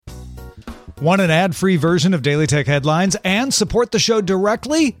Want an ad-free version of Daily Tech Headlines and support the show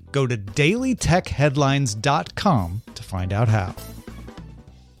directly? Go to dailytechheadlines.com to find out how.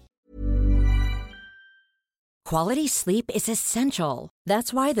 Quality sleep is essential.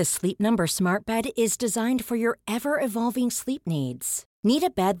 That's why the Sleep Number Smart Bed is designed for your ever-evolving sleep needs. Need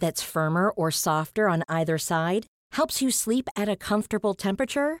a bed that's firmer or softer on either side? Helps you sleep at a comfortable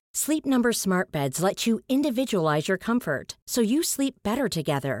temperature? Sleep Number Smart Beds let you individualize your comfort so you sleep better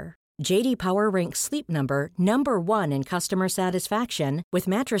together. J.D. Power ranks Sleep Number number 1 in customer satisfaction with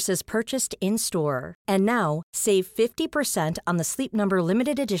mattresses purchased in-store. And now, save 50% on the Sleep Number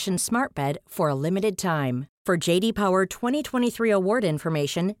Limited Edition Smart Bed for a limited time. For J.D. Power 2023 award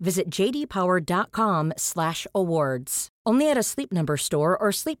information, visit jdpower.com/awards. Only at a Sleep Number store or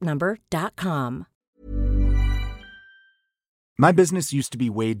sleepnumber.com. My business used to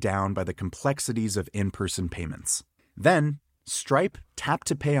be weighed down by the complexities of in-person payments. Then, Stripe Tap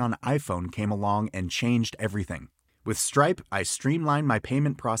to Pay on iPhone came along and changed everything. With Stripe, I streamlined my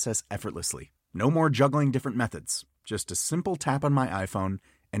payment process effortlessly. No more juggling different methods. Just a simple tap on my iPhone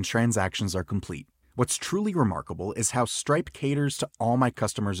and transactions are complete. What's truly remarkable is how Stripe caters to all my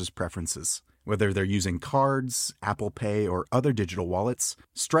customers' preferences. Whether they're using cards, Apple Pay, or other digital wallets,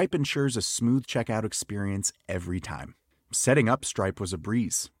 Stripe ensures a smooth checkout experience every time. Setting up Stripe was a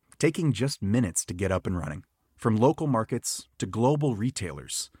breeze, taking just minutes to get up and running. From local markets to global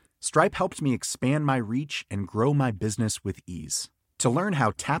retailers, Stripe helped me expand my reach and grow my business with ease. To learn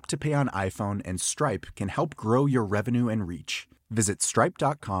how Tap to Pay on iPhone and Stripe can help grow your revenue and reach, visit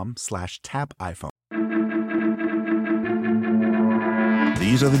stripe.com/tapiphone.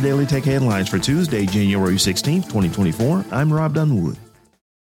 These are the Daily Tech Headlines for Tuesday, January 16th, 2024. I'm Rob Dunwood.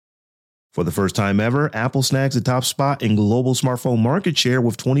 For the first time ever, Apple snags the top spot in global smartphone market share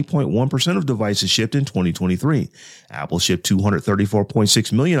with 20.1% of devices shipped in 2023. Apple shipped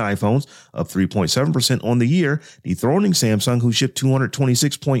 234.6 million iPhones, up 3.7% on the year, dethroning Samsung, who shipped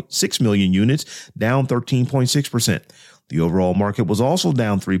 226.6 million units, down 13.6%. The overall market was also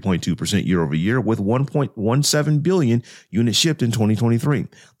down 3.2% year over year, with 1.17 billion units shipped in 2023,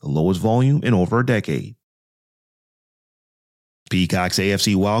 the lowest volume in over a decade. Peacock's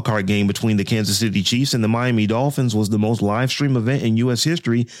AFC wildcard game between the Kansas City Chiefs and the Miami Dolphins was the most live-streamed event in U.S.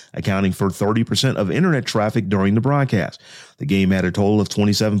 history, accounting for 30% of internet traffic during the broadcast. The game had a total of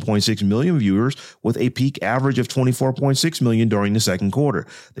 27.6 million viewers, with a peak average of 24.6 million during the second quarter.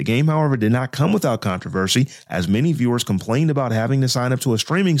 The game, however, did not come without controversy, as many viewers complained about having to sign up to a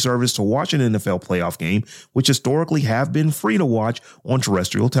streaming service to watch an NFL playoff game, which historically have been free to watch on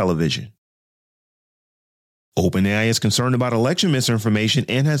terrestrial television. OpenAI is concerned about election misinformation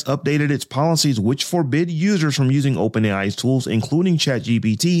and has updated its policies which forbid users from using OpenAI's tools, including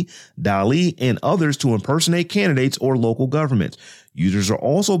ChatGPT, DALL-E, and others to impersonate candidates or local governments. Users are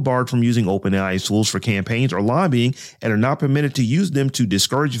also barred from using OpenAI's tools for campaigns or lobbying and are not permitted to use them to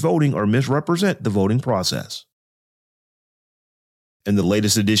discourage voting or misrepresent the voting process. In the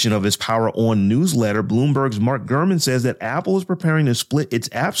latest edition of his Power On newsletter, Bloomberg's Mark Gurman says that Apple is preparing to split its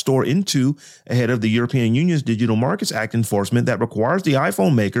App Store in two ahead of the European Union's Digital Markets Act enforcement that requires the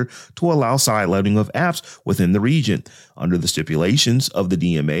iPhone maker to allow sideloading of apps within the region. Under the stipulations of the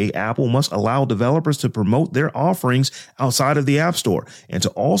DMA, Apple must allow developers to promote their offerings outside of the App Store and to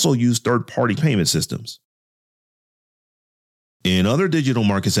also use third-party payment systems. In other Digital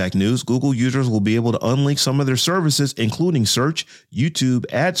Markets Act news, Google users will be able to unlink some of their services, including search, YouTube,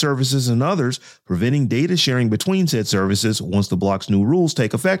 ad services, and others, preventing data sharing between said services once the block's new rules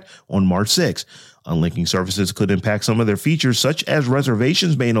take effect on March 6. Unlinking services could impact some of their features, such as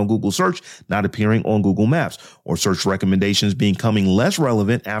reservations made on Google Search not appearing on Google Maps, or search recommendations becoming less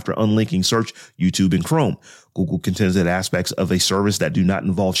relevant after unlinking Search, YouTube, and Chrome. Google contends that aspects of a service that do not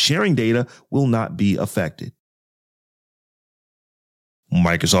involve sharing data will not be affected.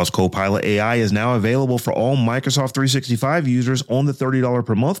 Microsoft's Copilot AI is now available for all Microsoft 365 users on the $30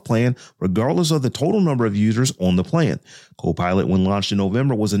 per month plan, regardless of the total number of users on the plan. Copilot, when launched in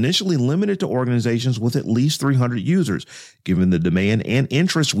November, was initially limited to organizations with at least 300 users. Given the demand and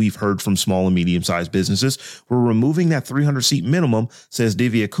interest we've heard from small and medium-sized businesses, we're removing that 300-seat minimum, says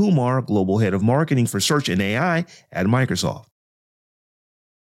Divya Kumar, Global Head of Marketing for Search and AI at Microsoft.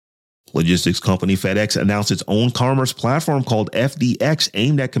 Logistics company FedEx announced its own commerce platform called FDX,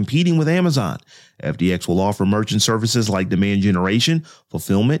 aimed at competing with Amazon. FDX will offer merchant services like demand generation,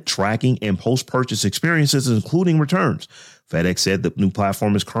 fulfillment, tracking, and post-purchase experiences, including returns. FedEx said the new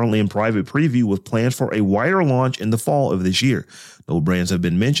platform is currently in private preview with plans for a wider launch in the fall of this year. No brands have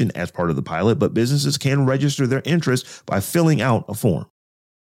been mentioned as part of the pilot, but businesses can register their interest by filling out a form.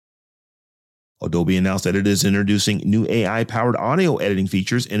 Adobe announced that it is introducing new AI-powered audio editing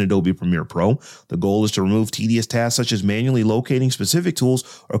features in Adobe Premiere Pro. The goal is to remove tedious tasks such as manually locating specific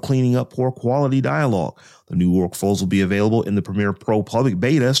tools or cleaning up poor quality dialogue. The new workflows will be available in the Premiere Pro public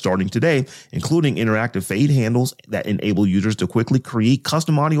beta starting today, including interactive fade handles that enable users to quickly create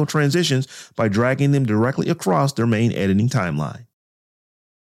custom audio transitions by dragging them directly across their main editing timeline.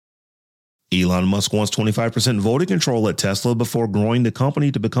 Elon Musk wants 25% voting control at Tesla before growing the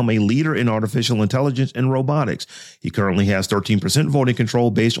company to become a leader in artificial intelligence and robotics. He currently has 13% voting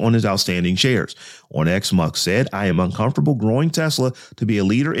control based on his outstanding shares. On X, Musk said, "I am uncomfortable growing Tesla to be a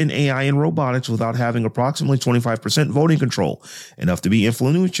leader in AI and robotics without having approximately 25% voting control, enough to be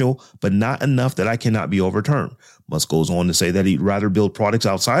influential, but not enough that I cannot be overturned." Musk goes on to say that he'd rather build products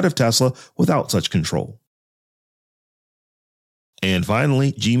outside of Tesla without such control. And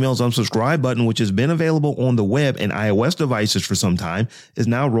finally, Gmail's unsubscribe button, which has been available on the web and iOS devices for some time, is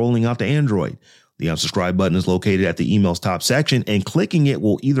now rolling out to Android. The unsubscribe button is located at the email's top section, and clicking it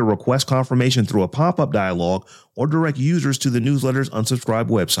will either request confirmation through a pop-up dialog or direct users to the newsletter's unsubscribe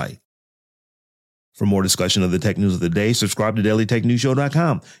website. For more discussion of the tech news of the day, subscribe to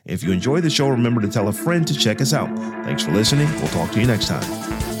dailytechnewsshow.com. If you enjoy the show, remember to tell a friend to check us out. Thanks for listening. We'll talk to you next time.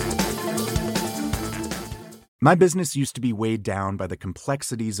 My business used to be weighed down by the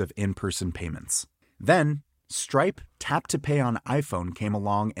complexities of in-person payments. Then, Stripe Tap to Pay on iPhone came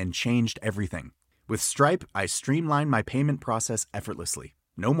along and changed everything. With Stripe, I streamlined my payment process effortlessly.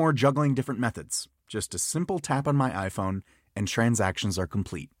 No more juggling different methods. Just a simple tap on my iPhone and transactions are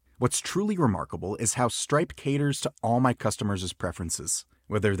complete. What's truly remarkable is how Stripe caters to all my customers' preferences.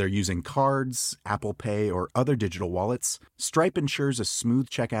 Whether they're using cards, Apple Pay, or other digital wallets, Stripe ensures a smooth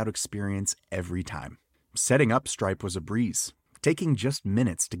checkout experience every time. Setting up Stripe was a breeze, taking just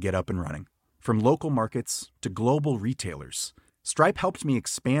minutes to get up and running. From local markets to global retailers, Stripe helped me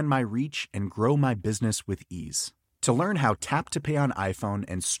expand my reach and grow my business with ease. To learn how Tap to Pay on iPhone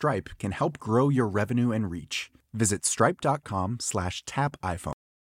and Stripe can help grow your revenue and reach, visit stripe.com/tapiphone.